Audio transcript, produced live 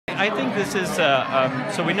I think this is,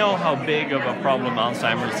 so we know how big of a problem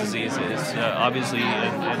Alzheimer's disease is, obviously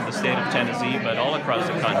in the state of Tennessee, but all across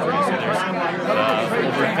the country. So there's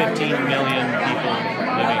over 15 million people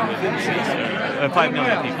living with the disease, 5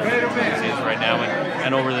 million people living with the disease right now,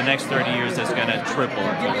 and over the next 30 years that's going to triple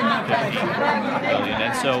to 15 million.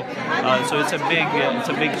 And so it's a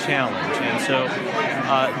big challenge. And so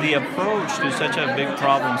the approach to such a big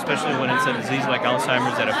problem, especially when it's a disease like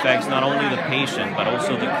Alzheimer's that affects not only the patient but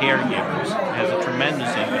also the caregivers, has a tremendous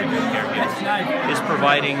impact on caregivers, is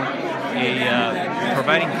providing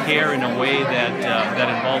care in a way that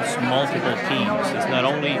involves multiple teams. It's not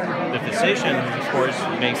only the physician who, of course,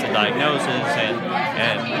 makes the diagnosis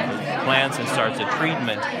and plans and starts the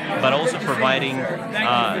treatment, but also providing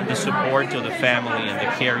the support to the family and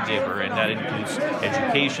the caregiver, and that includes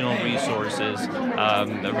educational resources,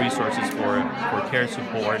 resources for care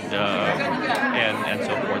support, and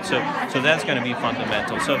so forth. So that's going to be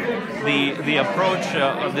fundamental. So the approach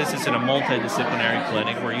of this is in a multidisciplinary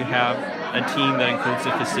clinic where you have a team that includes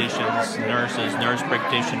the physicians, nurses, nurse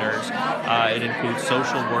practitioners. It includes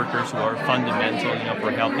social workers who are fundamental, for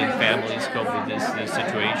helping families cope with this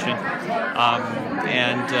situation.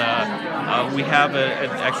 We have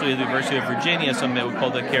actually at the University of Virginia something we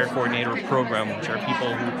call the Care Coordinator Program, which are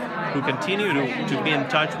people who continue to be in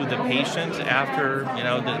touch with the patient after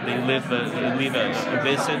they leave a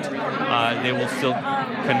visit. They will still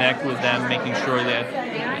connect with them, making sure that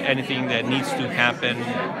anything that needs to happen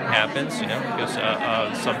happens, because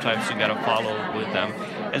sometimes you got to follow with them.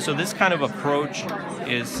 And so this kind of approach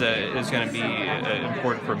is going to be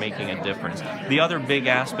important for making a difference. The other big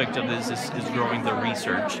aspect of this is growing the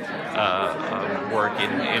research work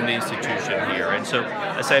in the institution here. And so,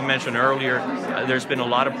 as I mentioned earlier, there's been a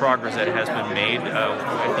lot of progress that has been made.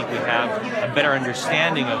 I think we have a better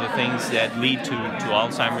understanding of the things that lead to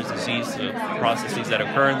Alzheimer's disease, the processes that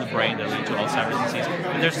occur in the brain that lead to Alzheimer's disease.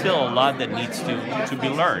 But there's still a lot that needs to be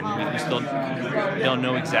learned. We still don't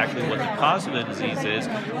know exactly what the cause of the disease is.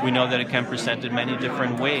 We know that it can present in many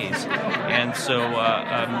different ways, and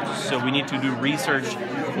so we need to do research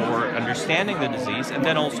for understanding the disease, and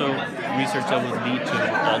then also research that will lead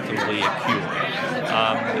to ultimately a cure.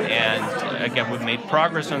 And again, we've made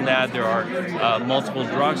progress on that. There are multiple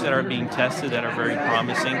drugs that are being tested that are very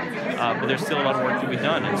promising, but there's still a lot of work to be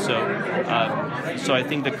done. And so I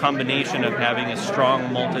think the combination of having a strong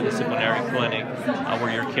multidisciplinary clinic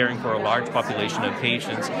where you're caring for a large population of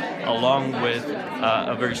patients, along with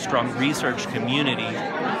a very strong research community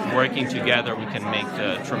working together, we can make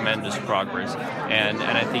tremendous progress. And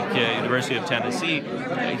I think University of Tennessee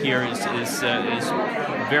here is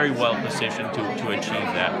very well positioned to achieve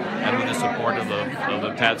that, and with the support of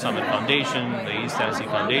the Pat Summitt Foundation, the East Tennessee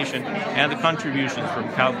Foundation, and the contributions from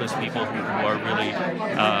countless people who are really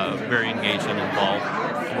very engaged and involved,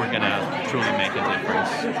 we're going to truly make a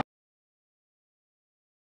difference.